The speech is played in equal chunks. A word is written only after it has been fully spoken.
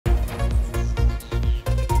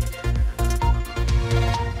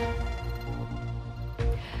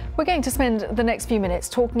We're going to spend the next few minutes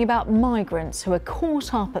talking about migrants who are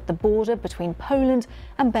caught up at the border between Poland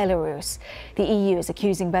and Belarus. The EU is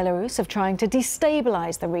accusing Belarus of trying to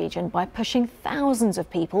destabilise the region by pushing thousands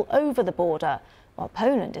of people over the border, while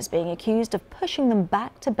Poland is being accused of pushing them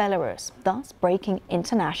back to Belarus, thus breaking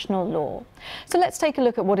international law. So let's take a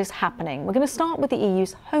look at what is happening. We're going to start with the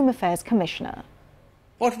EU's Home Affairs Commissioner.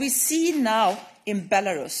 What we see now in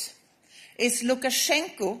Belarus is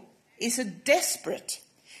Lukashenko is a desperate.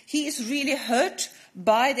 He is really hurt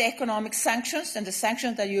by the economic sanctions and the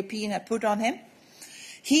sanctions that the Europeans have put on him.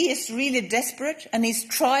 He is really desperate and is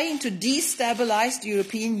trying to destabilise the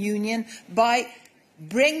European Union by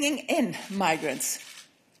bringing in migrants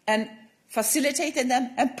and facilitating them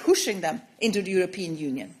and pushing them into the European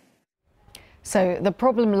Union. So the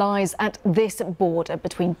problem lies at this border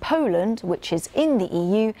between Poland, which is in the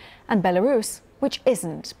EU, and Belarus, which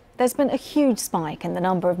isn't. There's been a huge spike in the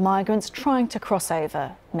number of migrants trying to cross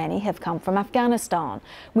over. Many have come from Afghanistan.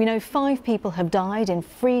 We know 5 people have died in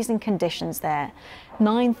freezing conditions there.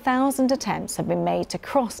 9,000 attempts have been made to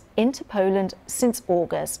cross into Poland since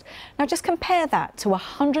August. Now just compare that to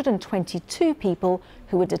 122 people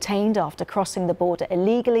who were detained after crossing the border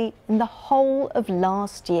illegally in the whole of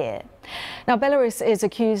last year. Now, Belarus is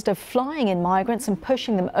accused of flying in migrants and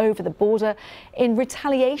pushing them over the border in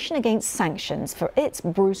retaliation against sanctions for its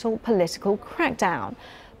brutal political crackdown.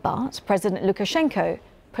 But President Lukashenko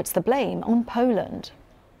puts the blame on Poland.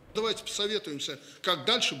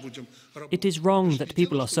 It is wrong that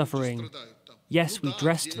people are suffering. Yes, we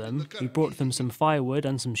dressed them, we brought them some firewood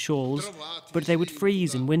and some shawls, but they would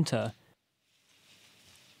freeze in winter.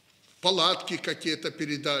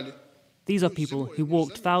 These are people who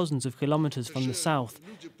walked thousands of kilometres from the south.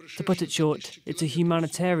 To put it short, it's a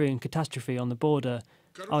humanitarian catastrophe on the border.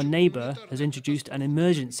 Our neighbour has introduced an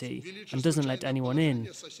emergency and doesn't let anyone in,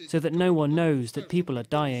 so that no one knows that people are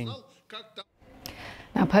dying.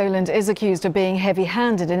 Now, Poland is accused of being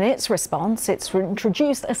heavy-handed in its response. It's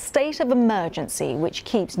introduced a state of emergency which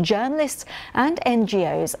keeps journalists and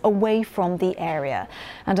NGOs away from the area.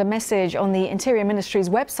 And a message on the Interior Ministry's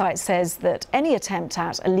website says that any attempt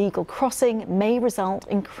at illegal crossing may result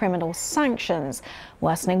in criminal sanctions.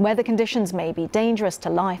 Worsening weather conditions may be dangerous to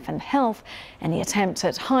life and health. Any attempt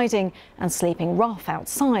at hiding and sleeping rough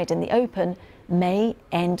outside in the open may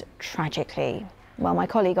end tragically. Well, my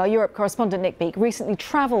colleague, our Europe correspondent Nick Beak, recently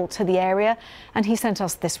travelled to the area and he sent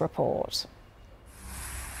us this report.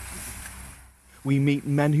 We meet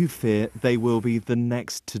men who fear they will be the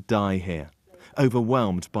next to die here,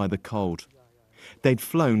 overwhelmed by the cold. They'd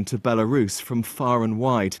flown to Belarus from far and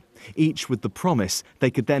wide, each with the promise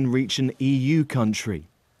they could then reach an EU country.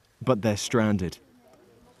 But they're stranded.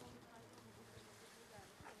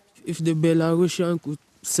 If the Belarusian could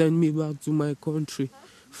send me back to my country,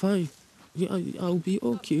 fine. Yeah, I'll be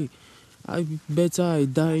okay. Better I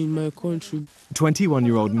die in my country.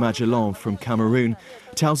 21-year-old Magellan from Cameroon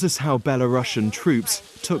tells us how Belarusian troops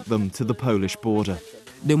took them to the Polish border.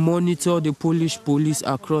 They monitor the Polish police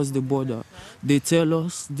across the border. They tell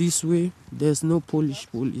us this way there's no Polish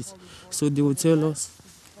police. So they will tell us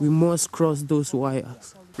we must cross those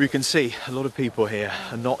wires. We can see a lot of people here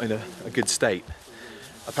are not in a good state.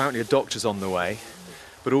 Apparently a doctor's on the way,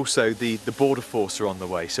 but also the border force are on the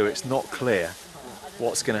way, so it's not clear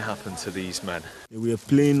what's going to happen to these men. We are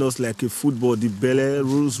playing us like a football. The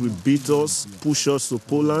Belarus will beat us, push us to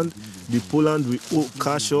Poland. The Poland will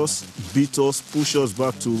catch us, beat us, push us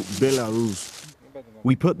back to Belarus.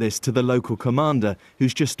 We put this to the local commander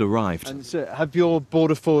who's just arrived. And so have your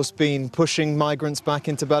border force been pushing migrants back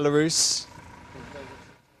into Belarus?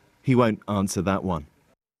 He won't answer that one.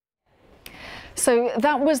 So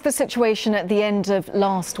that was the situation at the end of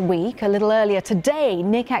last week. A little earlier today,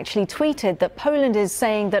 Nick actually tweeted that Poland is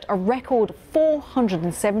saying that a record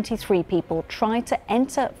 473 people tried to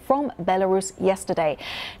enter from Belarus yesterday.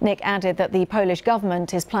 Nick added that the Polish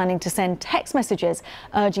government is planning to send text messages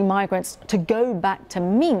urging migrants to go back to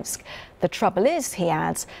Minsk. The trouble is, he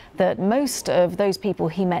adds, that most of those people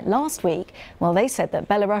he met last week, well, they said that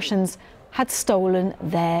Belarusians had stolen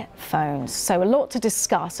their phones. So a lot to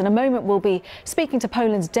discuss. In a moment, we'll be speaking to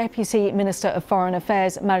Poland's Deputy Minister of Foreign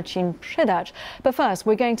Affairs, Marcin Przydacz. But first,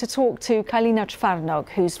 we're going to talk to Kalina Czwarnog,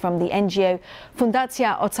 who's from the NGO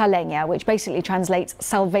Fundacja Ocalenie, which basically translates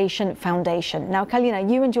Salvation Foundation. Now, Kalina,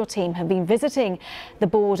 you and your team have been visiting the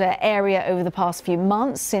border area over the past few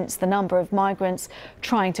months since the number of migrants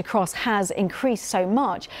trying to cross has increased so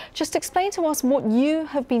much. Just explain to us what you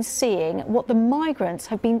have been seeing, what the migrants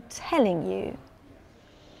have been telling you.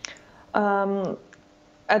 About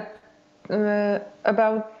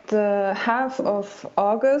half of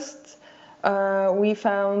August, we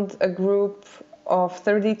found a group of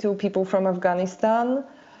 32 people from Afghanistan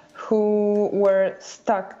who were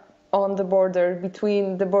stuck on the border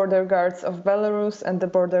between the border guards of Belarus and the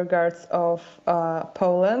border guards of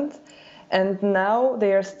Poland. And now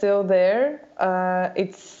they are still there.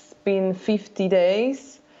 It's been 50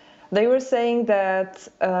 days. They were saying that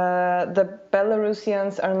the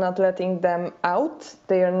Belarusians are not letting them out.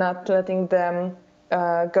 They are not letting them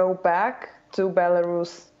go back to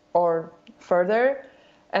Belarus or further.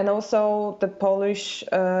 And also the Polish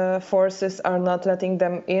forces are not letting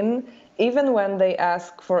them in, even when they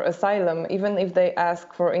ask for asylum, even if they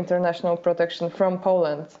ask for international protection from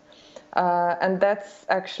Poland. And that's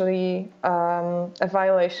actually a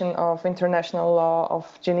violation of international law, of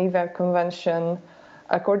Geneva Convention.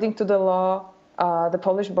 According to the law, the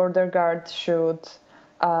Polish border guard should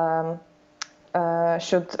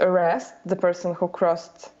arrest the person who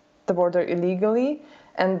crossed the border illegally,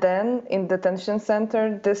 and then in detention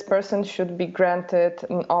center, this person should be granted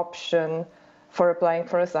an option for applying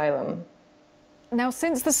for asylum. Now,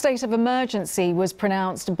 since the state of emergency was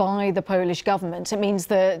pronounced by the Polish government, it means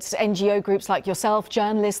that NGO groups like yourself,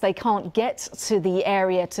 journalists, they can't get to the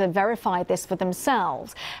area to verify this for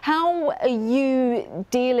themselves. How are you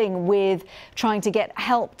dealing with trying to get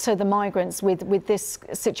help to the migrants with this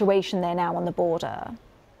situation there now on the border?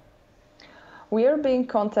 We are being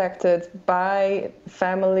contacted by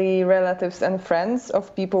family, relatives and friends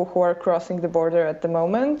of people who are crossing the border at the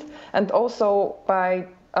moment, and also by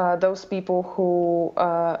those people who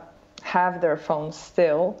have their phones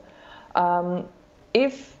still.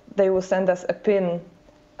 If they will send us a PIN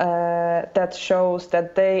that shows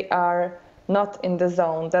that they are not in the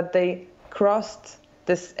zone, that they crossed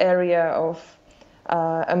this area of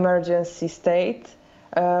emergency state,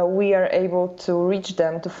 we are able to reach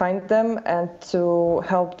them, to find them and to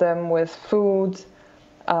help them with food,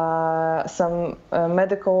 some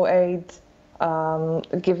medical aid,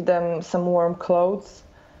 give them some warm clothes.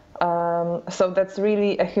 So that's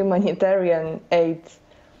really a humanitarian aid.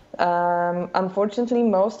 Unfortunately,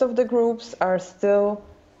 most of the groups are still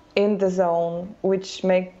in the zone, which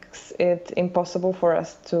makes it impossible for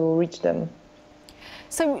us to reach them.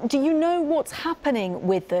 So do you know what's happening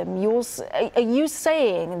with them? Are you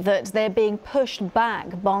saying that they're being pushed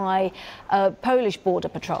back by Polish border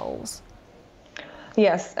patrols?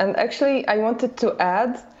 Yes, and actually I wanted to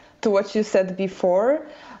add to what you said before,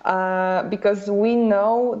 because we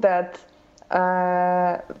know that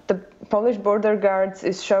the Polish border guards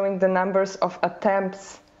is showing the numbers of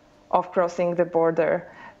attempts of crossing the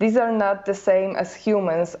border. These are not the same as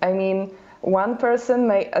humans. I mean, one person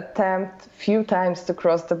may attempt few times to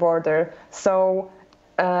cross the border. So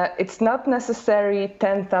it's not necessarily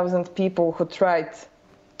 10,000 people who tried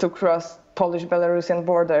to cross Polish-Belarusian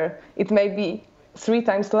border. It may be 3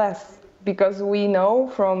 times less, because we know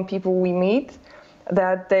from people we meet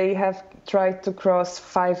that they have tried to cross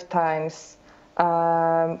 5 times,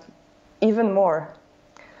 even more.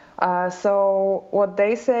 So what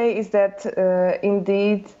they say is that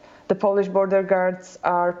indeed the Polish border guards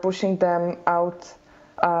are pushing them out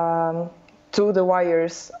to the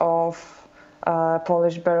wires of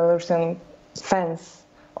Polish-Belarusian fence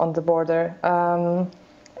on the border,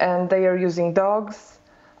 and they are using dogs.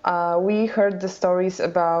 We heard the stories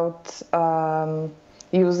about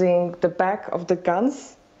using the back of the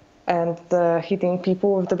guns and hitting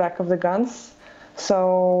people with the back of the guns.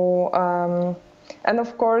 So, and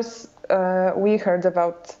of course, we heard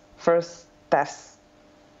about first deaths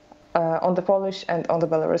on the Polish and on the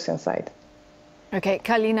Belarusian side. Okay,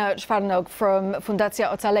 Kalina Czwarnog from Fundacja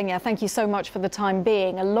Ocalenie, thank you so much for the time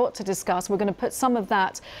being. A lot to discuss. We're going to put some of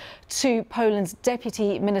that to Poland's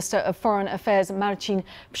Deputy Minister of Foreign Affairs, Marcin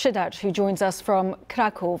Przydacz, who joins us from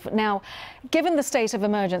Kraków. Now, given the state of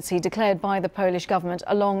emergency declared by the Polish government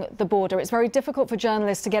along the border, it's very difficult for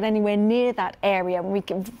journalists to get anywhere near that area. We're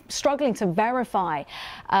struggling to verify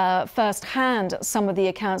firsthand some of the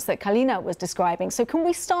accounts that Kalina was describing. So can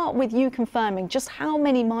we start with you confirming just how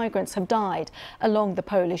many migrants have died along the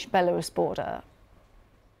Polish-Belarus border?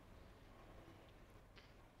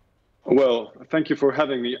 Well, thank you for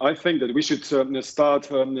having me. I think that we should start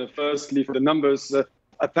firstly for the numbers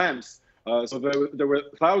attempts. So there were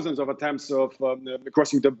thousands of attempts of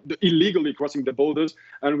illegally crossing the borders,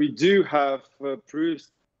 and we do have proofs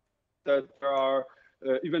that there are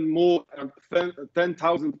even more than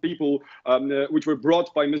 10,000 people which were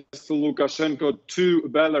brought by Mr. Lukashenko to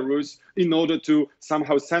Belarus in order to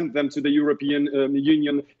somehow send them to the European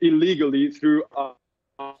Union illegally through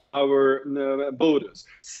our borders.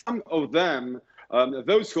 Some of them,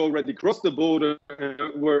 those who already crossed the border,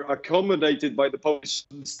 were accommodated by the Polish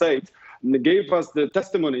state, and gave us the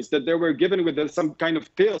testimonies that they were given with some kind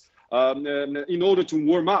of pills in order to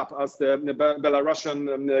warm up, as the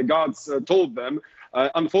Belarusian guards told them.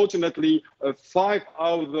 Unfortunately, 5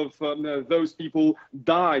 out of those people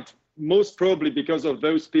died, most probably because of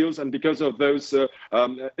those pills and because of those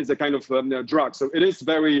is a kind of drug. So it is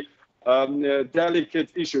very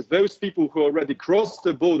delicate issue. Those people who already crossed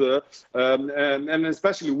the border, and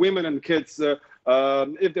especially women and kids,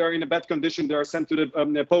 if they are in a bad condition, they are sent to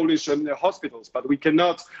the Polish hospitals. But we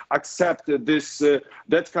cannot accept this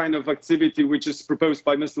that kind of activity which is proposed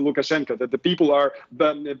by Mr. Lukashenko, that the people are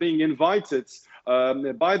being invited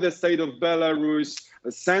by the state of Belarus,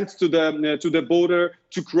 sent to the border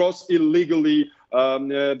to cross illegally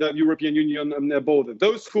the European Union border.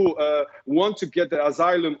 Those who want to get the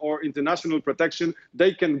asylum or international protection,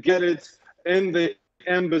 they can get it in the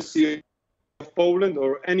embassy of Poland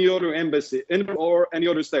or any other embassy or any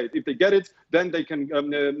other state. If they get it, then they can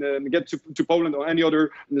get to Poland or any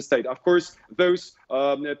other state. Of course, those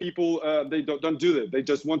people, they don't do that. They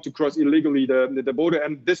just want to cross illegally the border,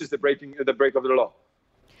 and this is the break of the law.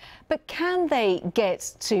 But can they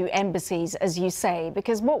get to embassies, as you say?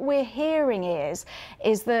 Because what we're hearing is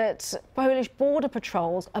that Polish border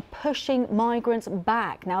patrols are pushing migrants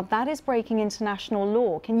back. Now, that is breaking international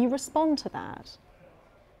law. Can you respond to that?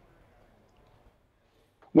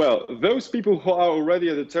 Well, those people who are already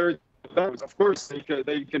at the territory, of course, they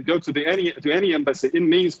can go to any embassy in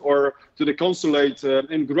Minsk or to the consulate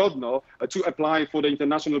in Grodno to apply for the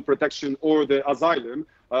international protection or the asylum.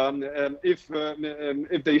 If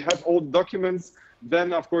they have all documents,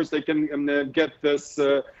 then of course they can get this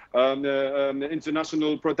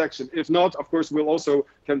international protection. If not, of course, we'll also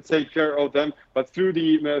can take care of them, but through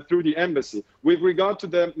the embassy. With regard to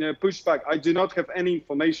the pushback, I do not have any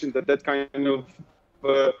information that kind of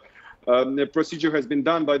the procedure has been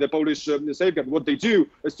done by the Polish safeguard. What they do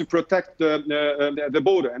is to protect the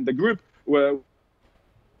border, and the group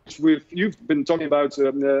which you've been talking about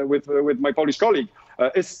with my Polish colleague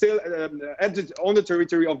is still on the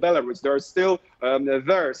territory of Belarus. They are still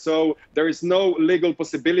there, so there is no legal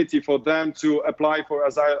possibility for them to apply for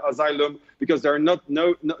asylum because they are not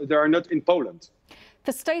in Poland.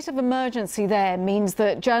 The state of emergency there means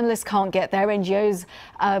that journalists can't get there, NGOs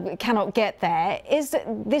cannot get there.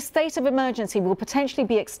 This state of emergency will potentially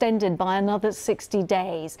be extended by another 60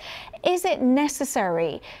 days. Is it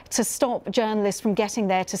necessary to stop journalists from getting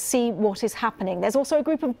there to see what is happening? There's also a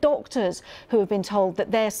group of doctors who have been told that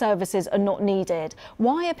their services are not needed.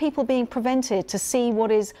 Why are people being prevented to see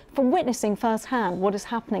from witnessing firsthand what is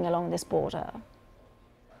happening along this border?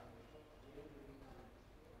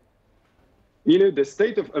 You know, the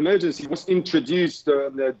state of emergency was introduced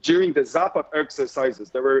during the Zapad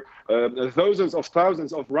exercises. There were thousands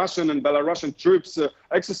of Russian and Belarusian troops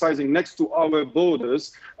exercising next to our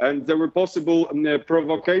borders, and there were possible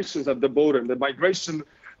provocations at the border. The migration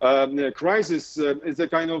crisis is a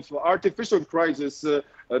kind of artificial crisis.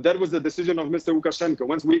 That was the decision of Mr. Lukashenko.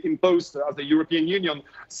 Once we imposed, as the European Union,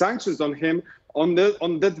 sanctions on him, on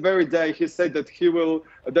that very day, he said that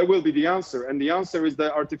there will be the answer, and the answer is the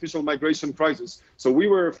artificial migration crisis. So we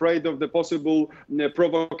were afraid of the possible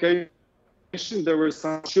provocation. There was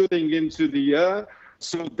some shooting into the air.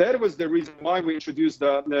 So that was the reason why we introduced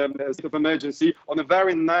the state of emergency on a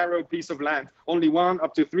very narrow piece of land, only 1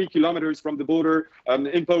 up to 3 kilometers from the border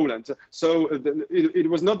in Poland. So it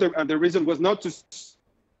was not the reason was not to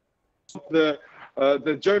stop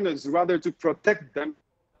the journalists, rather to protect them.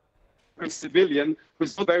 Civilian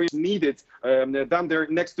who's not very needed down there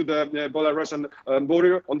next to the Belarusian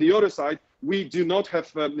border. On the other side, we do not have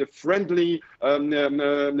friendly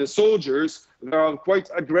soldiers. They are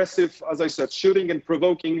quite aggressive, as I said, shooting and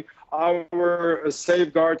provoking our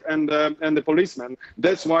safeguard and the policemen.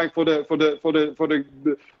 That's why for the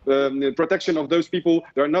protection of those people,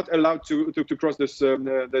 they are not allowed to cross this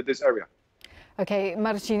area. OK,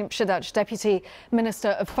 Marcin Przydacz, Deputy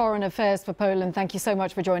Minister of Foreign Affairs for Poland, thank you so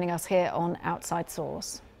much for joining us here on Outside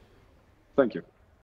Source. Thank you.